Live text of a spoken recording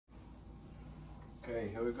Okay,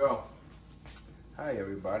 here we go. Hi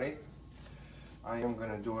everybody. I am going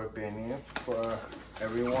to do a Pernil for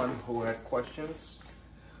everyone who had questions.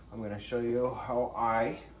 I'm going to show you how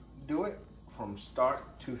I do it from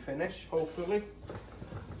start to finish, hopefully.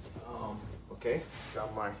 Okay,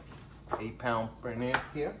 got my 8-pound Pernil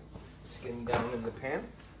here, skinned down in the pan.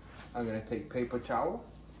 I'm going to take paper towel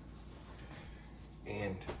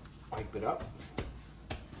and wipe it up.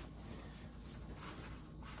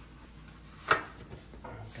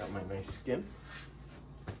 Got my nice skin.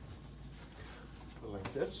 Put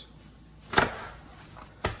like this. Put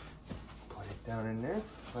it down in there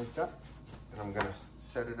like that. And I'm gonna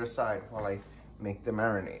set it aside while I make the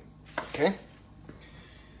marinade. Okay?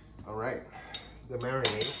 Alright. The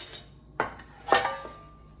marinade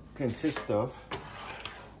consists of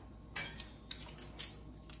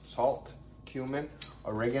salt, cumin,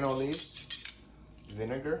 oregano leaves,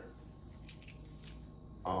 vinegar,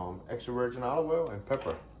 extra virgin olive oil, and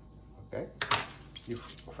pepper. Okay,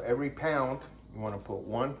 for every pound you want to put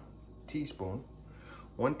 1 teaspoon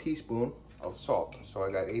of salt. So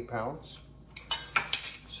I got 8 pounds,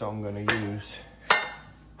 so I'm going to use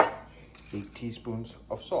 8 teaspoons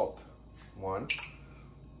of salt. 1,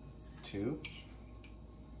 2,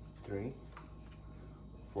 3,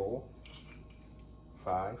 4,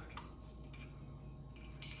 5,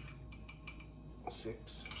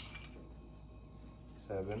 6,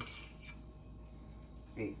 7,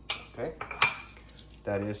 8. Okay,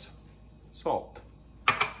 that is salt.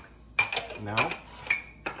 Now,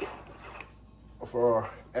 for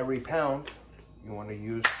every pound, you want to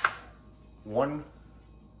use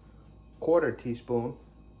 1/4 teaspoon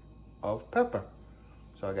of pepper.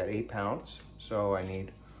 So I got 8 pounds, so I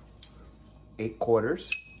need 8/4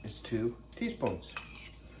 is 2 teaspoons.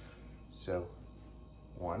 So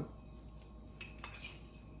 1,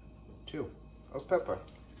 2 of pepper.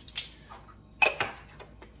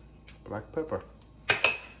 Black pepper.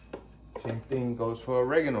 Same thing goes for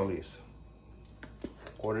oregano leaves.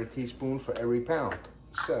 1/4 teaspoon for every pound.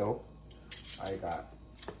 So I got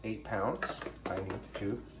 8 pounds. I need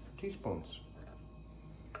 2 teaspoons.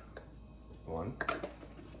 1,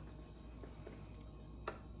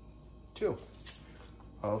 2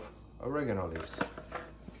 of oregano leaves.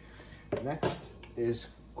 Next is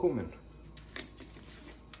cumin.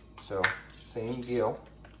 So same deal,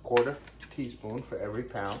 1/4 teaspoon for every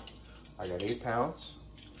pound. I got 8 pounds,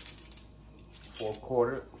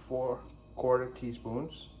 4/4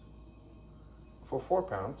 teaspoons for 4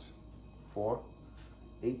 pounds,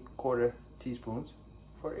 8/4 teaspoons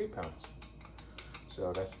for 8 pounds.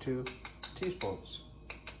 So that's 2 teaspoons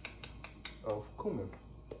of cumin.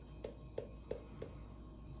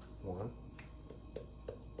 1,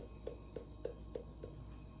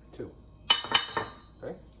 2.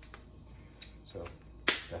 Okay, so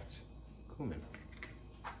that's cumin.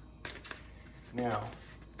 Now,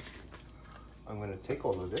 I'm going to take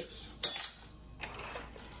all of this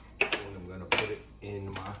and I'm going to put it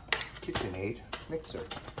in my KitchenAid mixer.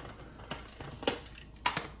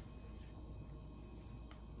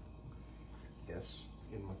 Yes,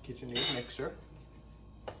 in my KitchenAid mixer.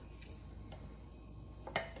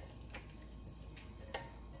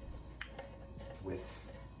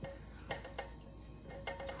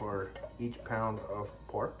 For each pound of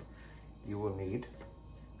pork, you will need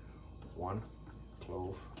 1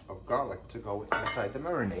 clove of garlic to go inside the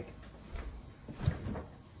marinade.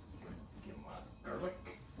 Get my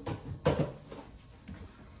garlic.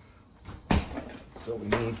 So we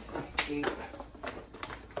need 8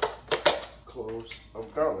 cloves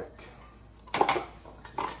of garlic.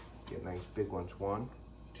 Get nice big ones. 1,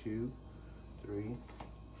 2, 3,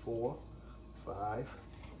 4, 5,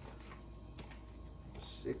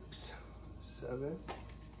 6, 7,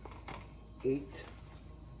 8.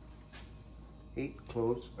 8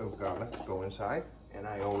 cloves of garlic go inside, and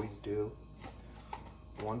I always do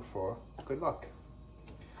 1 for good luck.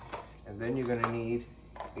 And then you're going to need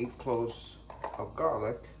 8 cloves of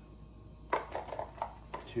garlic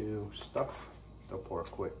to stuff the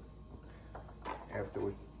pork with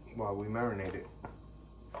while we marinate it.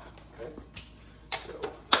 Okay, so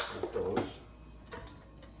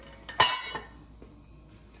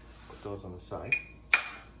put those on the side.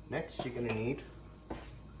 Next, you're going to need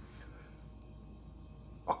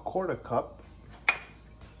 1/4 cup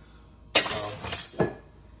of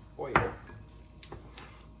oil.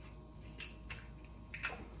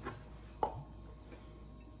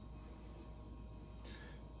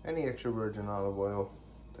 Any extra virgin olive oil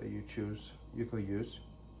that you choose, you could use.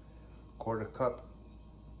 1/4 cup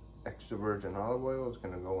extra virgin olive oil is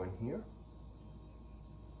going to go in here.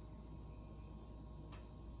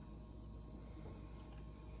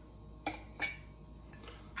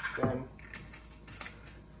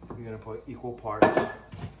 put equal parts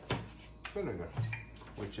vinegar,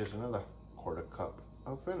 which is another 1/4 cup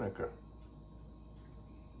of vinegar.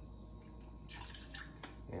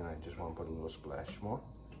 And I just want to put a little splash more.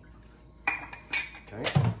 Okay,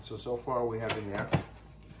 so far we have in there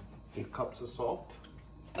 8 cups of salt.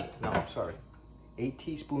 No, sorry, 8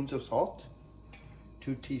 teaspoons of salt,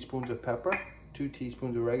 2 teaspoons of pepper, 2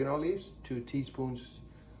 teaspoons of oregano leaves, 2 teaspoons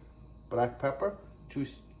black pepper, 2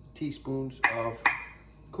 teaspoons of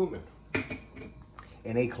cumin,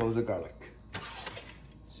 and 8 cloves of garlic.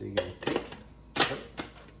 So you're gonna take,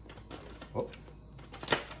 oh.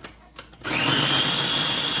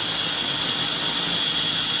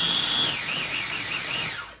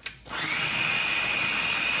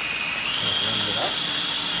 Blend it up.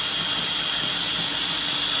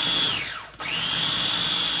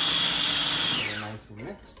 Get it nice and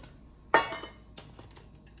mixed.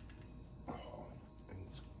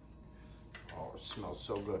 Oh, it smells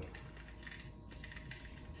so good.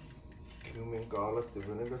 Cumin, garlic, the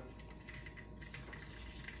vinegar.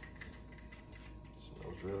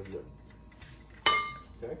 Smells really good.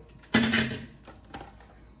 Okay.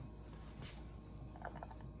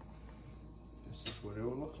 This is what it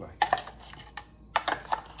will look like.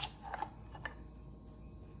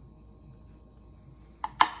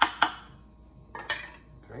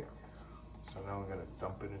 Okay. So now we're gonna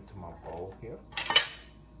dump it into my bowl here.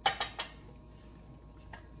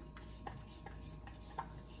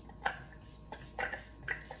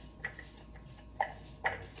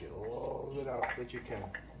 Out that you can.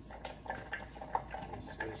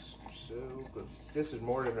 This is so good. This is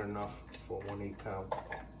more than enough for 1 8-pound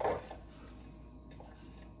pork,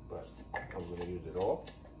 but I'm going to use it all.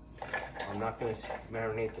 I'm not going to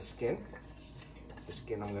marinate the skin. The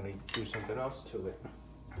skin, I'm going to do something else to it.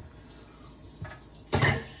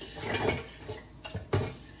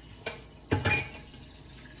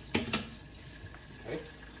 Okay,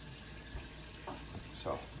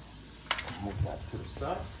 so move that to the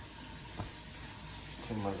side.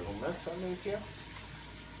 My little mess I made here.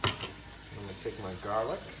 I'm going to take my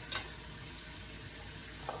garlic,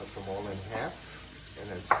 cut them all in half, and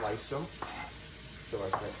then slice them so I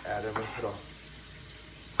can add them into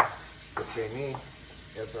the pernil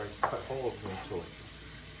after I cut holes into it.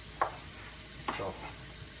 So,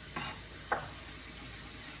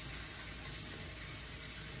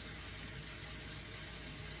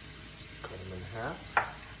 cut them in half,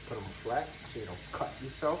 put them flat so you don't cut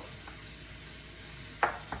yourself.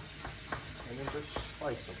 And then just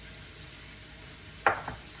slice them.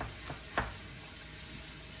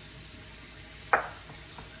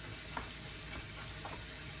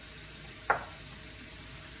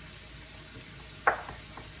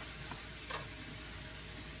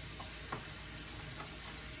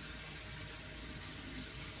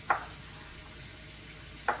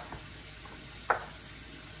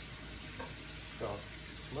 So,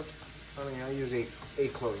 I use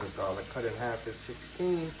 8 cloves of garlic. Cut in half is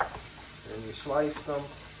 16. And you slice them,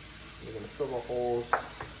 you're going to fill the holes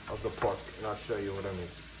of the pork, and I'll show you what I mean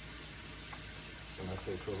when I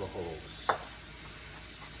say fill the holes.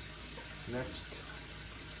 Next,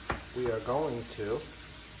 we are going to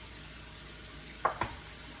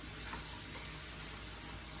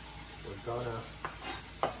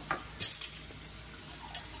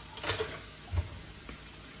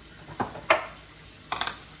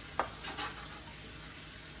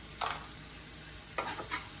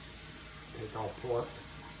take our pork.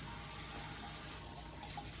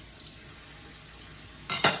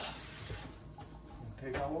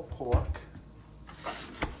 Take our pork,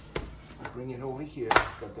 bring it over here.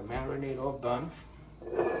 Got the marinade all done.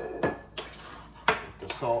 The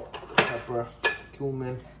salt, pepper,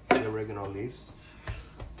 cumin, and oregano leaves.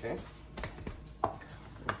 Okay.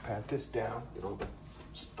 And pat this down, get all the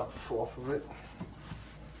stuff off of it.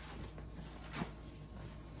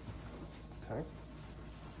 Okay.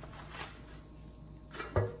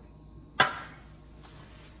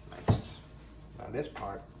 Nice. Now this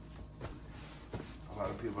part, a lot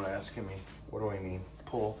of people are asking me, what do I mean?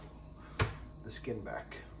 Pull the skin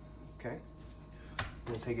back. Okay.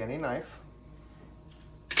 You're gonna take any knife,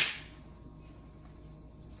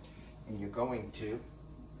 and you're going to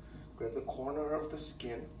grab the corner of the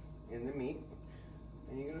skin in the meat,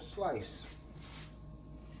 and you're gonna slice.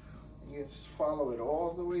 You just follow it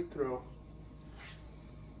all the way through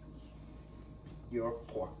your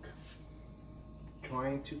pork.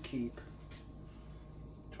 Trying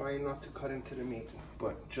not to cut into the meat,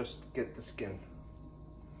 but just get the skin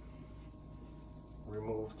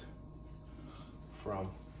removed from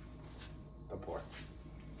the pork.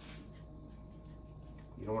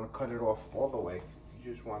 You don't want to cut it off all the way.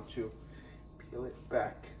 You just want to peel it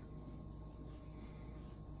back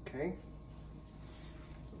Okay.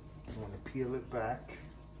 You want to peel it back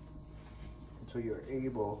until you're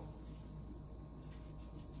able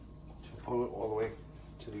to pull it all the way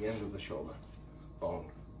to the end of the shoulder bone.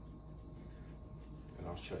 And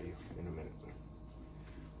I'll show you in a minute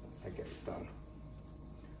once I get it done.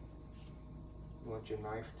 You want your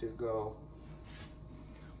knife to go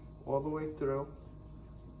all the way through.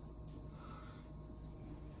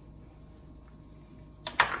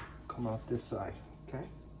 Come out this side, okay?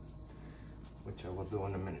 Which I will do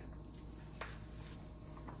in a minute.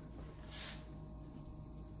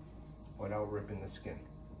 Without ripping the skin.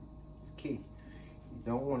 It's key. You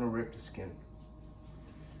don't want to rip the skin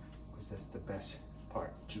because that's the best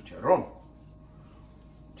part. Chicharrón.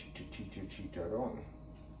 Chicharrón.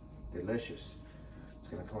 Delicious. It's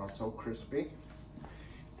going to come out so crispy.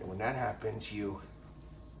 Then when that happens, you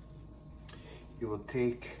will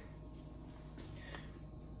take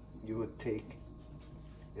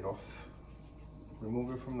it off,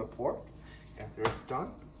 remove it from the pork after it's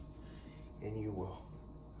done, and you will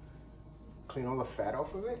clean all the fat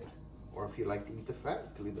off of it, or if you like to eat the fat,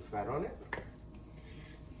 you can leave the fat on it.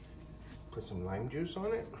 Put some lime juice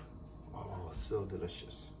on it. Oh, so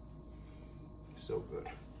delicious. So good.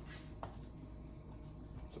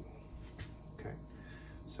 Okay,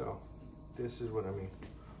 so this is what I mean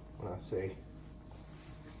when I say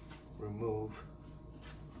remove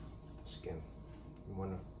the skin. You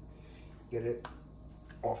want to get it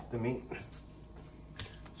off the meat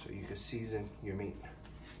so you can season your meat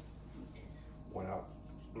without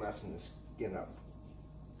messing the skin up.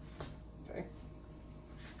 Okay?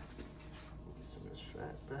 Get some of this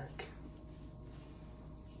fat back.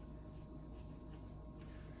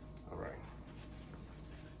 All right.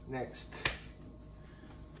 Next,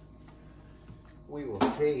 we will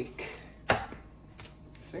take,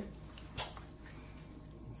 see,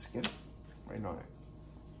 the skin right on it.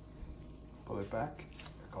 Pull it back.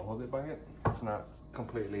 I can hold it by it. It's not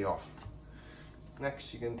completely off.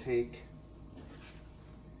 Next, you can take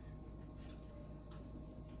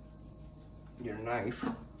your knife.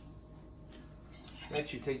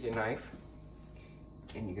 Next, you take your knife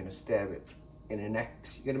and you're gonna stab it in an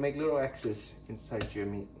X. You're gonna make little X's inside your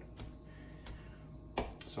meat.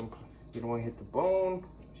 You don't want to hit the bone.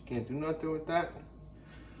 You can't do nothing with that.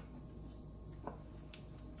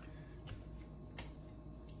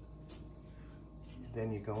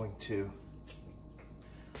 Then you're going to,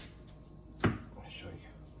 I'll show you.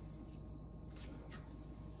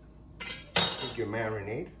 Take your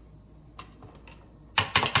marinade,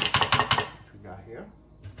 which we got here.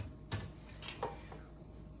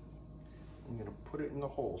 I'm gonna put it in the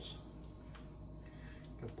holes.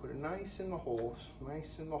 I'm gonna put it nice in the holes,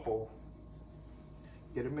 nice in the hole.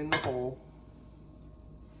 Get them in the hole.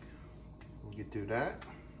 You do that.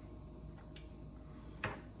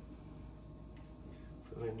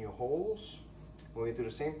 Fill in your holes. We're gonna do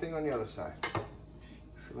the same thing on the other side.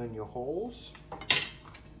 Fill in your holes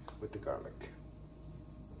with the garlic.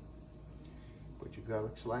 Put your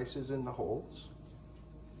garlic slices in the holes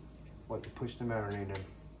while you push the marinade in.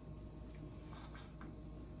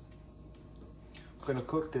 I'm gonna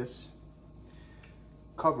cook this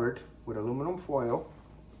covered with aluminum foil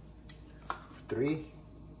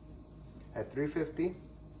at 350,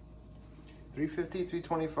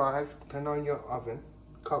 325, depending on your oven,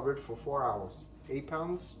 covered for 4 hours. 8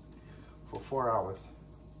 pounds for 4 hours.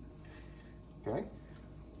 Okay?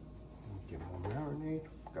 Get more marinade.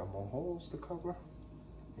 Got more holes to cover.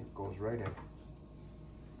 It goes right in.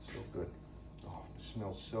 So good. Oh, it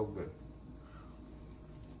smells so good.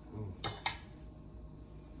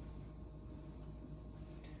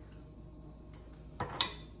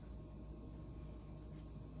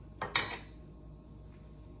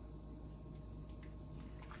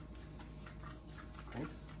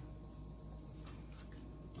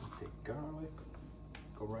 Garlic,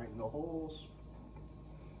 go right in the holes.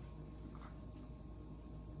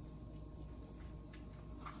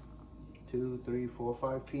 Two, three, four,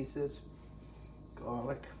 5 pieces.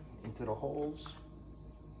 Garlic into the holes.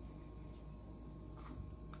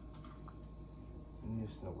 You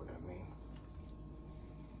just know what I mean.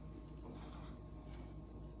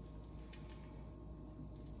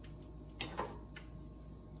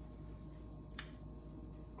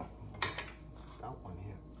 Got one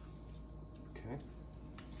here. Okay,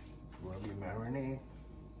 rub your marinade,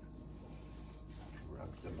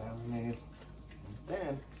 rub the marinade, and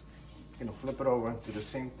then you're gonna flip it over and do the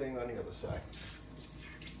same thing on the other side.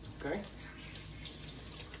 Okay?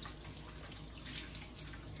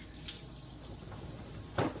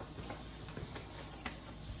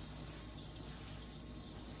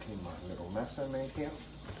 Okay, my little mess I made here.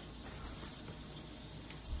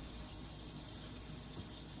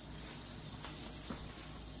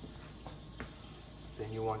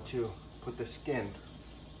 you want to put the skin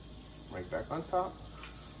right back on top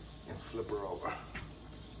and flip her over.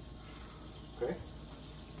 Okay?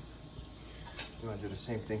 You want to do the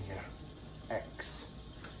same thing here. X,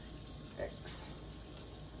 X,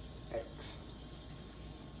 X,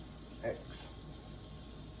 X,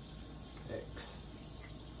 X.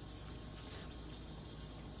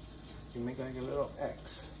 You make like a little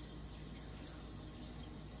X.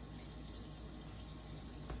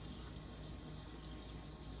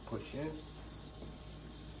 Push in. You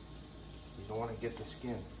don't want to get the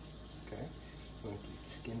skin, okay? You want to keep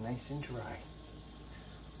the skin nice and dry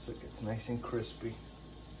so it gets nice and crispy.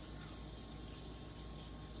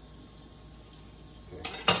 Okay.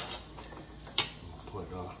 Put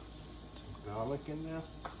some garlic in there.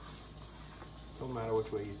 Don't matter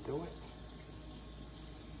which way you do it.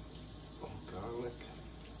 Garlic,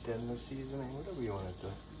 tender seasoning, whatever you want to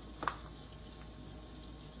do.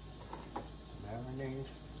 Marinade.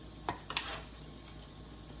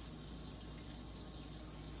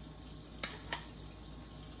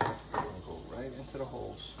 I'm going to go right into the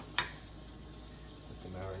holes with the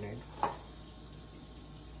marinade.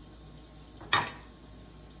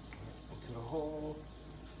 Into the hole.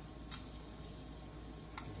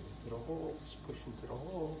 Into the holes. Push into the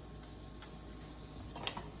hole.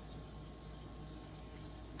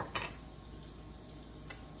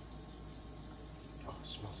 Oh, it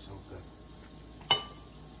smells so good.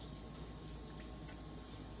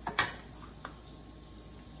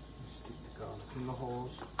 Stick the garlic in the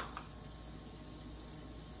holes.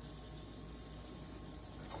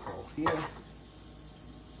 Hole here.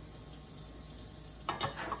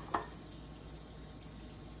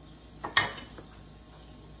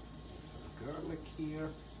 Some garlic here.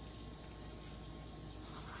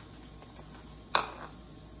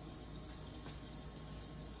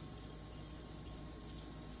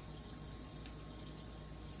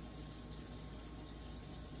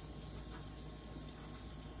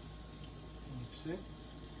 See?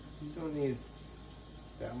 You don't need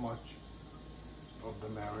that much of the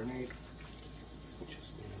marinade. You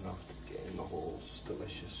just need enough to get in the holes. It's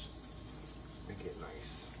delicious. Make it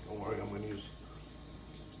nice. Don't worry, I'm going to use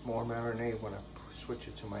more marinade when I switch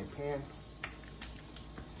it to my pan,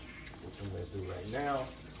 which I'm going to do right now.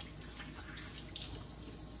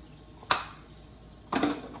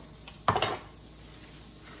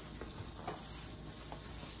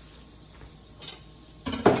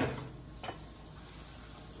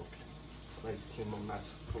 I'm a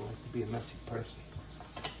mess. I like to be a messy person.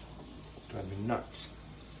 Drive me nuts.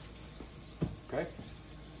 Okay?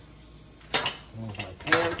 Move my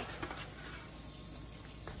pan.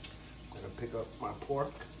 I'm going to pick up my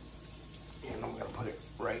pork and I'm going to put it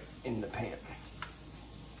right in the pan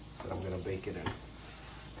that I'm going to bake it in.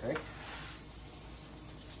 Okay?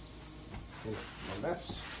 Here's my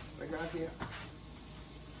mess I got here.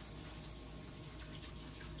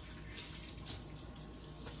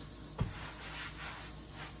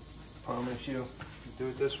 Promise you, if you do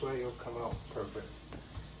it this way, it'll come out perfect.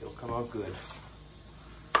 It'll come out good.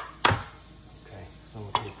 Okay, so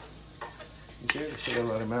we'll take, you see, there's still a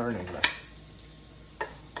lot of marinade left.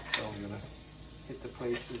 So I'm gonna hit the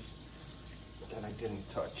places that I didn't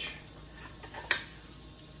touch.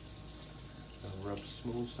 Gonna rub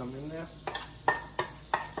smooth some in there.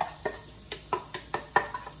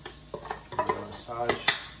 I'm gonna massage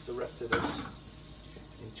the rest of this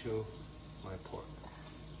into my pork.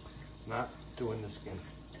 Not doing the skin.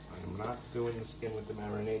 I am not doing the skin with the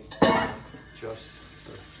marinade, just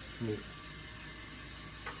the meat.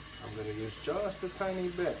 I'm going to use just a tiny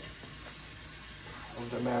bit of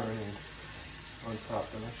the marinade on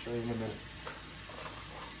top, and I'll show you in a minute.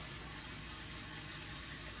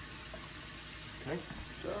 Okay,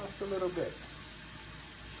 just a little bit.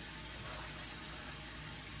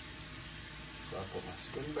 So I'll put my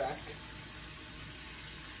skin back.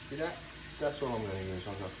 See that? That's what I'm going to use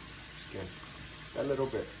on the skin. That little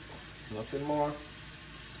bit. Nothing more.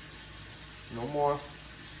 No more.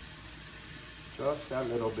 Just that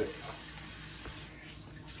little bit.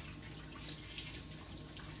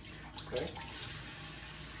 Okay.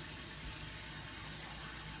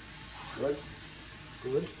 Good.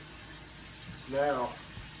 Good. Now,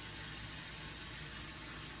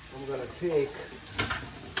 I'm going to take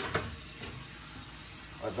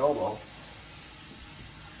adobo.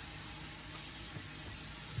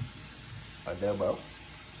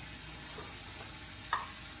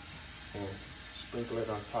 And sprinkle it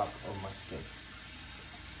on top of my skin.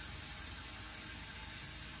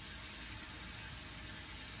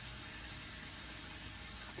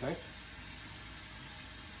 Okay?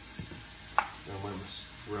 Then I'm going to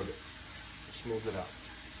rub it, smooth it out.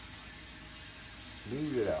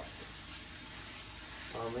 Leave it out.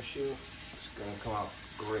 Promise you, it's gonna come out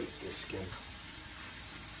great, this skin.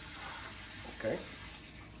 Okay.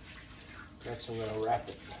 Next, I'm gonna wrap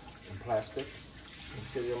it in plastic and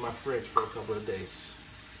sit it in my fridge for a couple of days.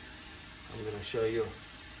 I'm gonna show you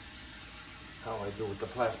how I do with the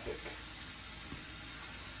plastic.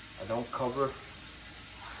 I don't cover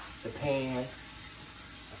the pan.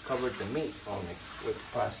 I covered the meat only with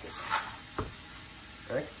plastic.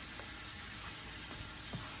 Okay.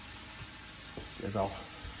 There's all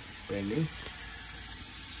bending.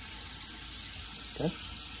 Okay.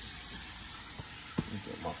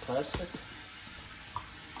 Get my plastic.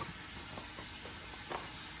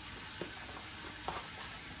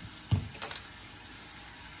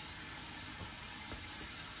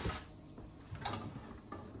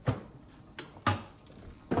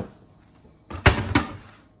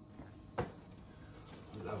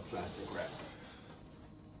 Love plastic wrap.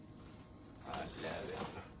 I love it.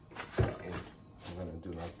 And I'm gonna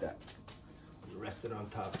do like that. Rest it on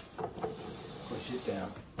top. Push it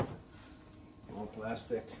down. More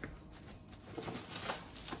plastic.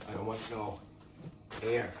 I don't want no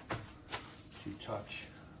air to touch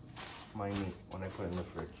my meat when I put it in the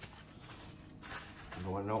fridge. I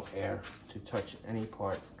don't want no air to touch any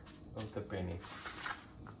part of the pernil.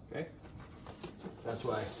 Okay? That's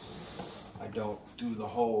why I don't do the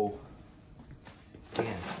whole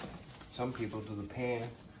pan. Some people do the pan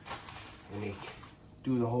and they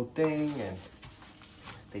do the whole thing and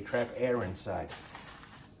they trap air inside.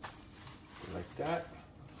 Like that.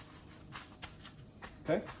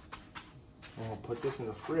 Okay. And we'll put this in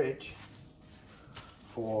the fridge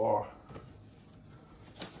for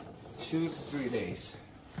 2 to 3 days.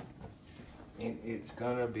 And it's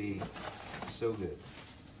gonna be so good.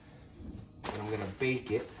 And I'm gonna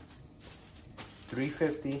bake it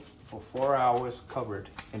 350 for 4 hours covered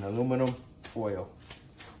in aluminum foil,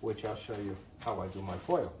 which I'll show you how I do my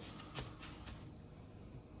foil.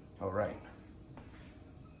 All right.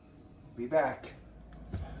 Be back.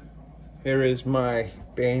 Here is my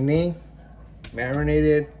pernil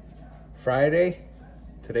marinated Friday.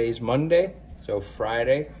 Today's Monday, so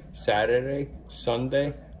Friday, Saturday,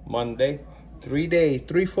 Sunday, Monday, 3 days,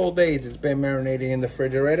 3 full days it's been marinating in the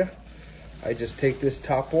refrigerator. I just take this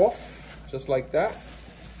top off, just like that.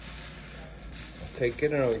 I'll take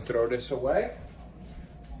it and I'll throw this away.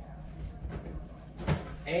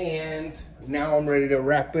 And now I'm ready to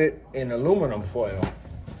wrap it in aluminum foil.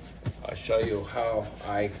 I'll show you how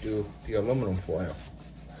I do the aluminum foil.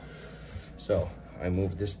 So I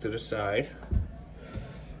move this to the side.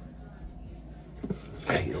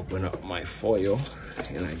 I open up my foil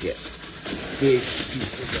and I get big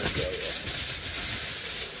pieces of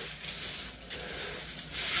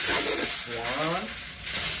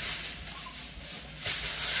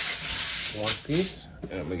foil. One piece,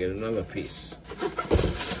 and I'm gonna get another piece.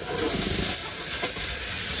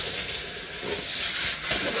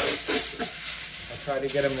 Try to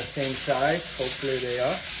get them the same size. Hopefully they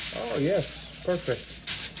are. Oh yes, perfect.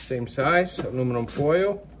 Same size, aluminum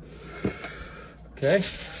foil. Okay.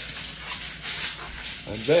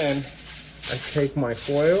 And then I take my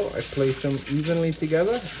foil, I place them evenly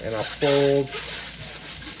together, and I fold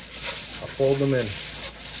them in,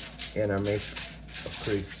 and I make a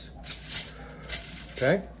crease.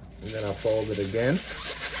 Okay. And then I fold it again.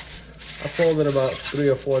 I fold it about 3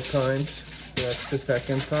 or 4 times. That's the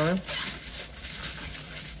second time.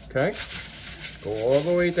 Okay, go all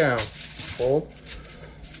the way down, fold,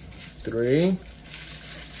 3,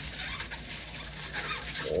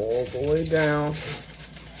 all the way down,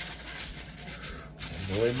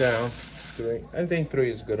 3. I think 3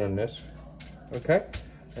 is good on this, okay?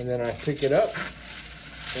 And then I pick it up,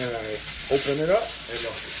 and I open it up, and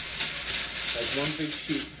look, like one big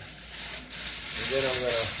sheet. And then I'm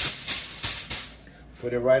gonna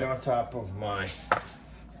put it right on top of my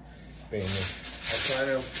pernil.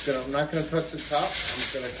 I'm not gonna touch the top. I'm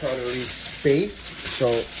gonna try to leave space so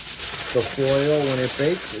the foil, when it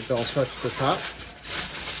bakes, it don't touch the top.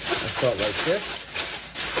 I start like this.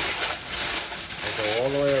 I go all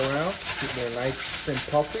the way around, keep it nice and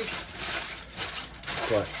puffy.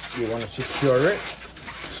 But you want to secure it,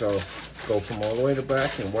 so go from all the way to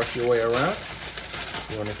back and work your way around.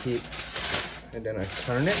 You want to keep, and then I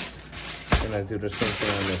turn it, and I do the same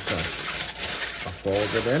thing on this side. I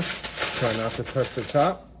fold it in. Try not to touch the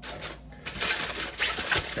top,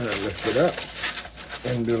 and I lift it up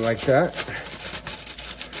and do like that.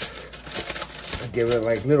 I give it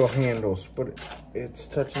like little handles, but it's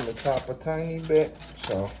touching the top a tiny bit,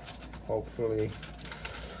 so hopefully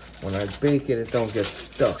when I bake it, it don't get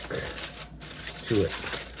stuck to it,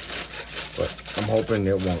 but I'm hoping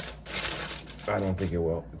it won't. I don't think it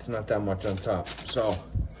will. It's not that much on top. So,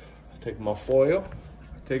 take my foil,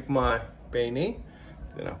 take my pernil,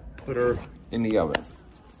 then I'll put her in the oven.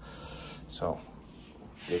 So,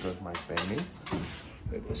 there goes my pernil.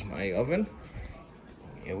 There goes my oven.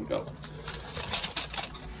 Here we go.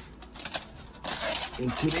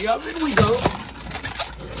 Into the oven we go.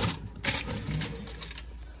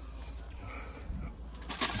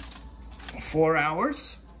 Four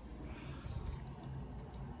hours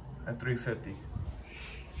at 350.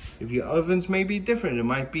 If your ovens may be different, it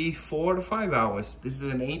might be 4 to 5 hours. This is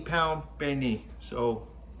an 8-pound pernil, so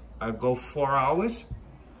I go 4 hours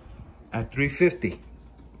at 350.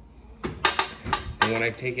 And when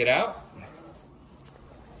I take it out,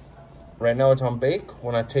 right now it's on bake.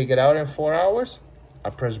 When I take it out in 4 hours, I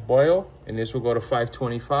press boil, and this will go to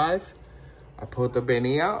 525. I put the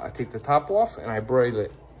pernil out, I take the top off, and I broil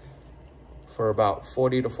it for about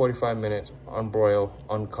 40 to 45 minutes, unbroiled,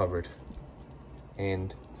 uncovered.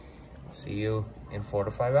 And I'll see you in 4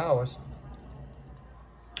 to 5 hours.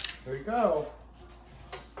 Here we go.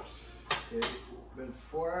 It's been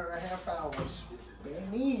 4.5 hours.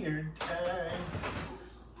 Pernil time.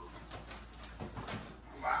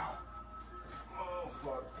 Wow. Oh,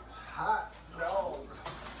 fuck. It's hot dog.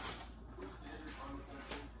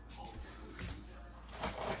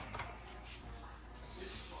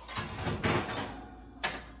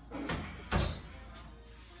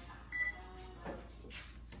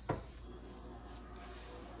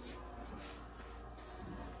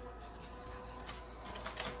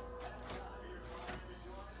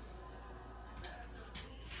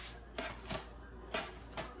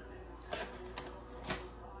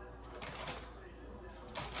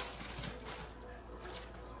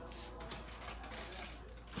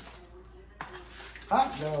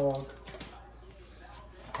 Hot dog.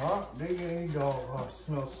 Hot diggity dog. Oh, it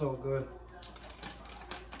smells so good.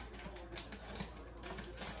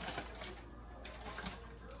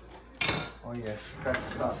 Oh yeah, she got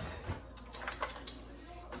stuck.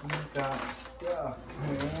 You got stuck,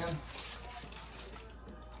 man.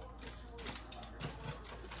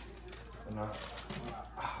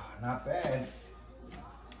 Not bad.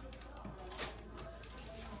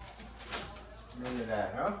 Look at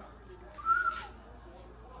that, huh?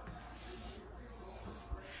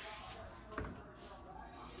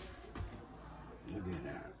 Look at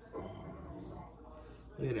that. Oh.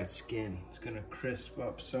 Look at that skin. It's gonna crisp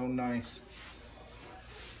up so nice.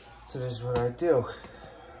 So this is what I do.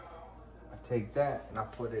 I take that and I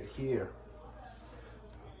put it here.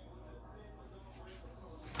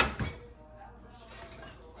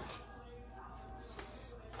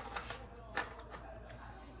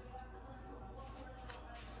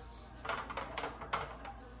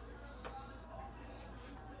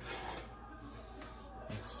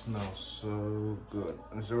 Smells so good.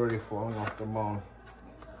 It's already falling off the bone.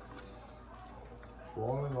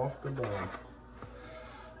 Falling off the bone.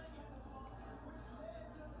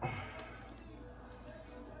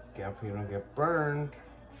 Careful you don't get burned.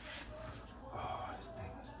 Oh, this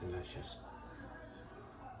thing is delicious.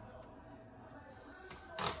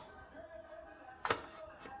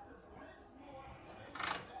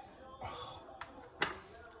 Oh,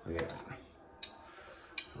 look at that.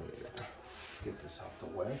 Look at that. Get this out the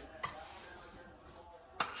way.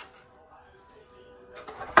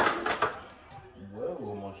 Whoa,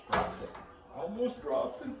 almost dropped it. Almost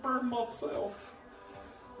dropped and burned myself.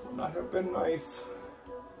 Would not have been nice.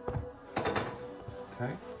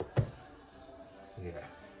 Okay. Yeah.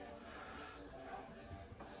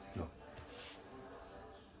 No.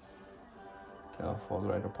 Okay, I'll fall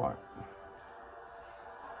right apart.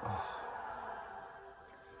 Oh.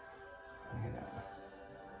 Look at that.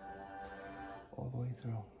 All the way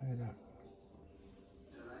through. Look at that.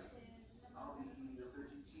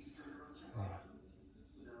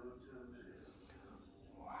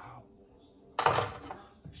 Wow.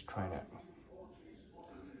 Let's try that.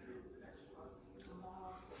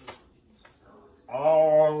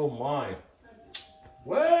 Oh my.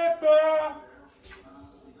 Whipper!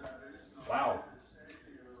 Wow.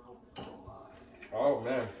 Oh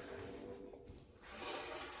man.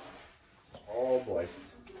 Oh boy.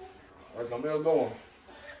 There's no middle going.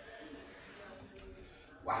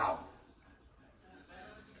 Wow.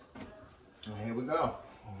 And here we go.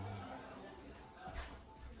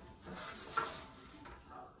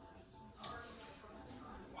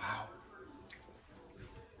 Wow.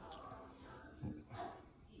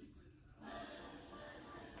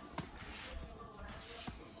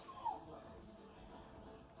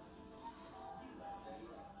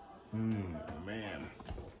 Man.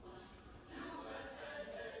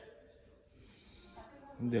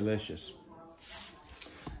 Delicious.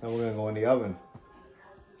 Now we're gonna go in the oven.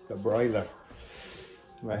 The broiler.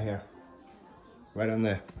 Right here. Right on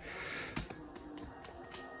there.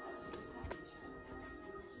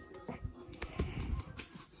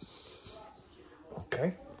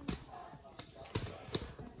 Okay.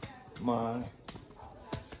 My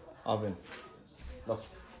oven. Look.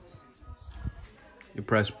 You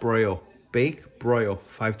press broil. Bake, broil,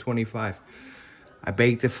 525. I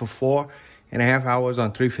baked it for 4.5 hours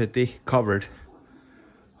on 350, covered.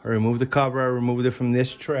 I removed the cover, I removed it from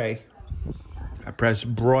this tray. I press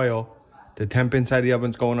broil. The temp inside the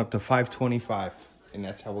oven's going up to 525. And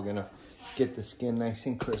that's how we're gonna get the skin nice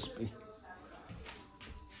and crispy.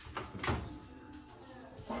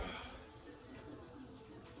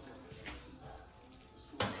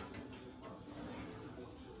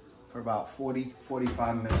 For about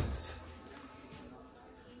 40-45 minutes.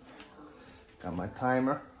 Got my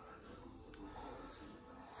timer.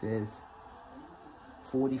 It says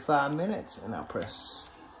 45 minutes, and I'll press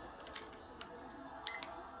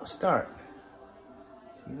start.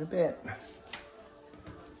 See you in a bit.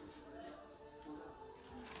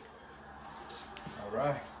 All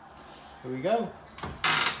right, here we go.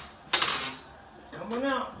 Come on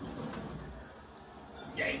out.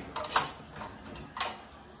 Yay.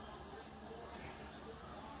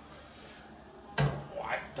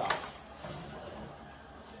 What the?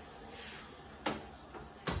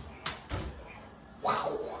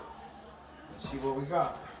 Wow. Let's see what we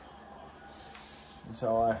got.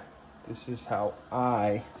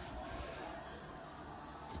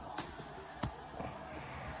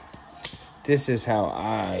 This is how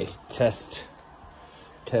I test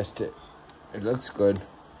it. It looks good.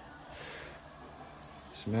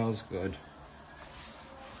 Smells good.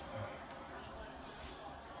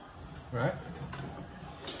 Right?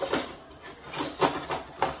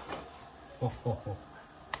 Oh, oh, oh.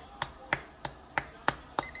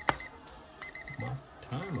 My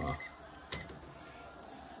timer.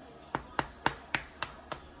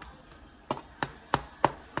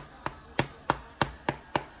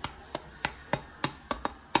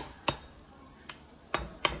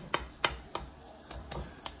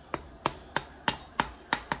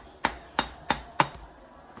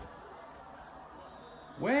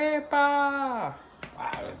 Wepa! Wow,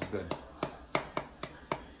 that's good.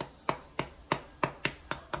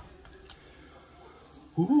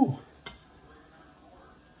 Ooh.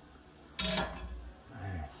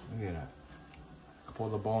 Man, look at that. Pull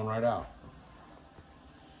the bone right out.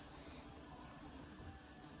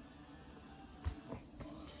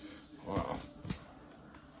 Wow.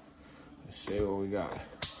 Let's see what we got.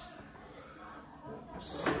 Let's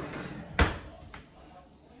see.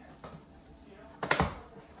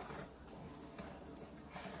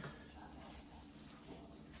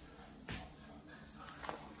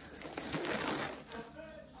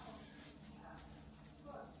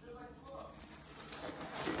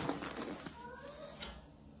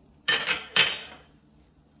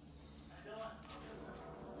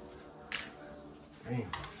 Damn,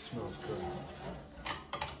 smells good.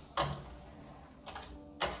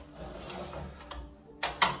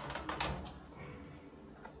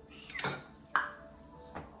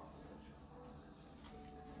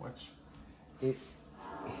 Watch it.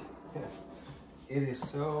 It is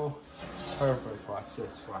so perfect. Watch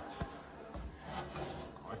this. Watch.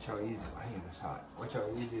 Watch how easy. My hand is hot. Watch how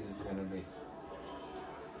easy this is gonna be.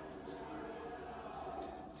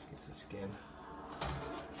 Let's get the skin.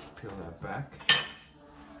 Peel that back.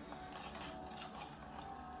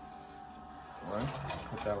 Alright,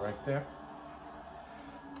 put that right there.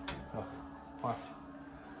 Oh, watch.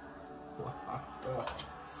 Look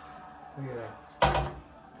at that.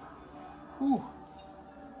 Whew.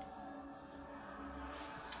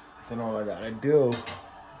 Then all I gotta do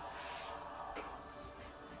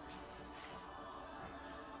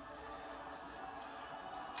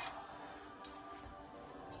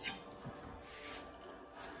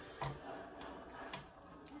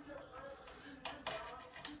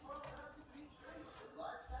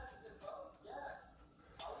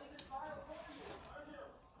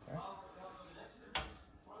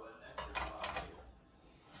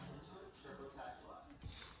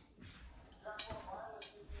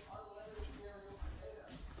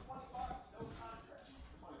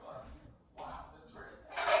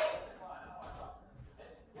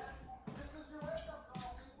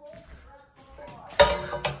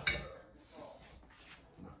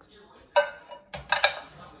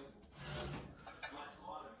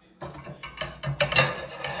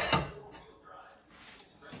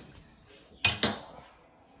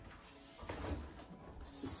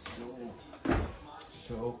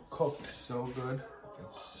so cooked, so good.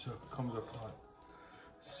 It so comes apart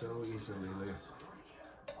So easily there.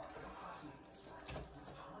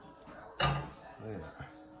 Yeah.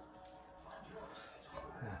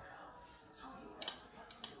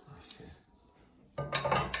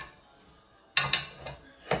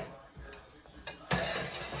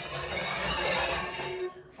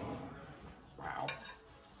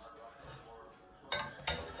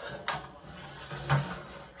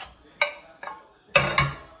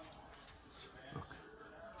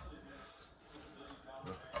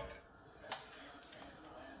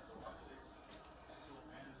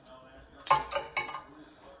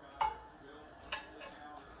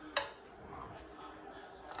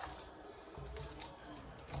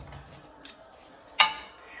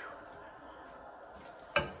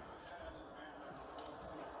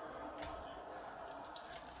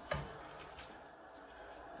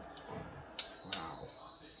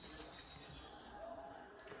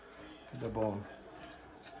 The bone.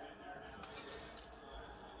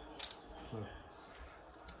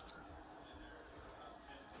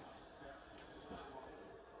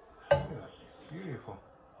 Yeah, beautiful.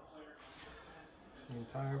 The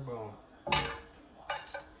entire bone.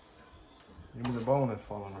 Even the bone is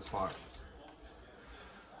falling apart.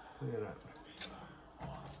 Look at that.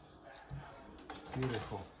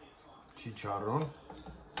 Beautiful. Chicharron.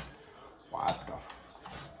 What the f...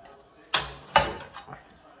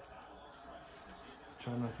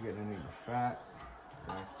 Try not to get any of the fat.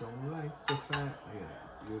 I don't like the fat. Look at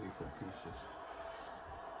that. Beautiful pieces.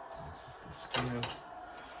 This is the skin.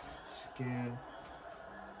 Skin.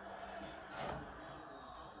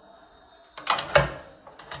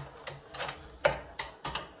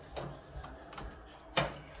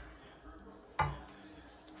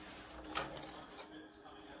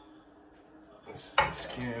 This is the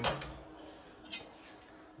skin.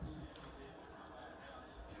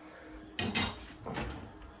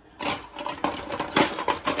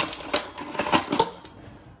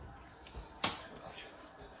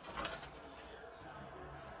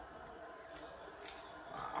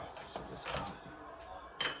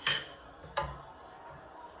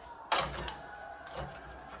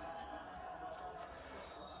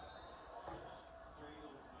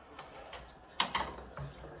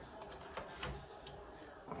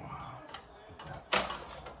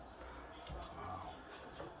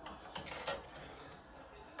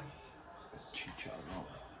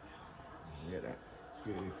 Look at that.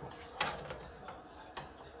 Beautiful.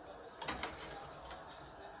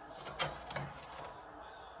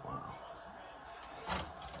 Wow.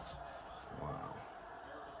 Wow.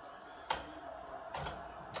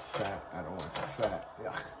 It's fat. I don't want the fat.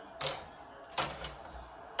 Yuck.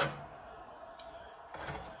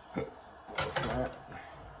 Fat.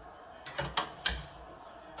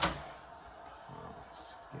 Oh,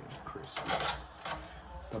 skin crispy.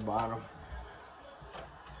 It's the bottom.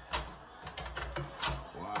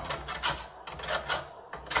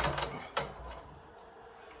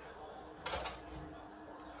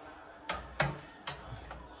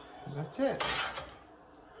 That's it.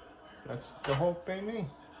 That's the whole penne.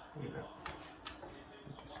 Get the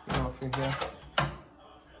skin off of here.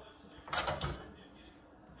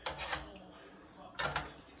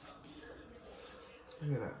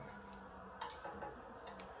 Look at that.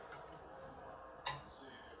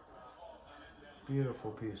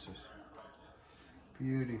 Beautiful pieces.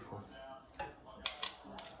 Beautiful.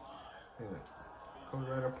 Look at it. Comes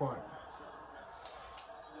right apart.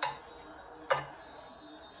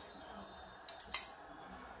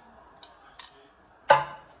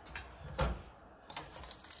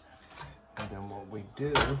 Then what we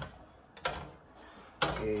do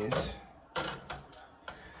is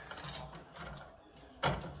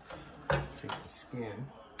take the skin.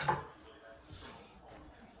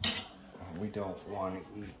 We don't want to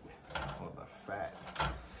eat all the fat,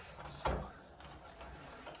 so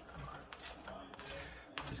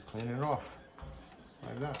just clean it off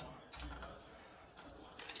like that.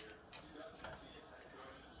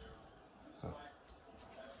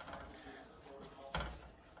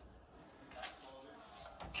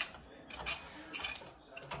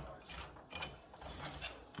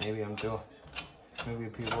 Maybe I'm doing, maybe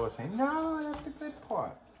people are saying, no, that's the good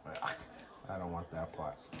part. I don't want that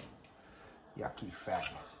part. Yucky fat.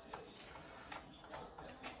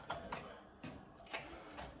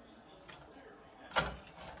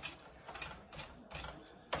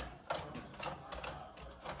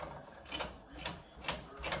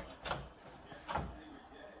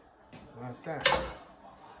 What's that?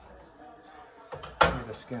 Look at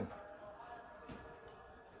the skin.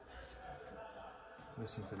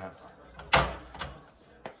 Listen to that.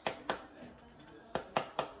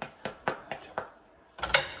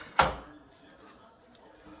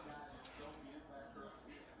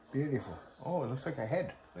 Beautiful. Oh, it looks like a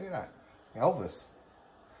head. Look at that. Elvis.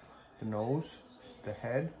 The nose, the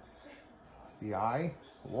head, the eye.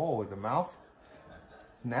 Whoa, the mouth,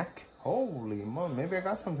 neck. Holy moly, maybe I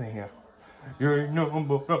got something here. You ain't nothing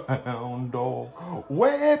but a hound dog.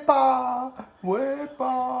 Wepa,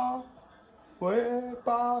 wepa,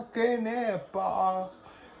 wepa, que nepa.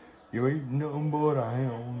 You ain't nothing but a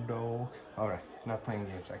hound dog. All right, not playing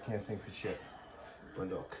games. I can't sing for shit. But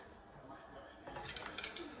look.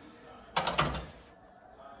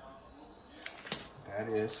 That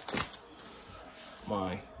is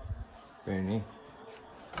my Pernil.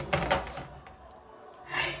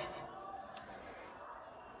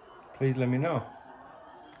 Please let me know.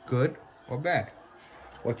 Good or bad?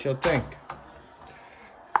 What you'll think.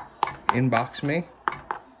 Inbox me.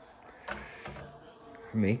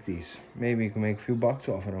 Make these. Maybe you can make a few bucks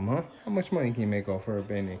off of them, huh? How much money can you make off of a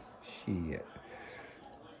Pernil? Shit.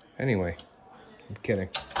 Anyway, I'm kidding.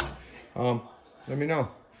 Let me know.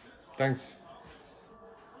 Thanks.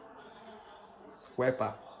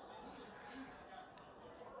 Wepa.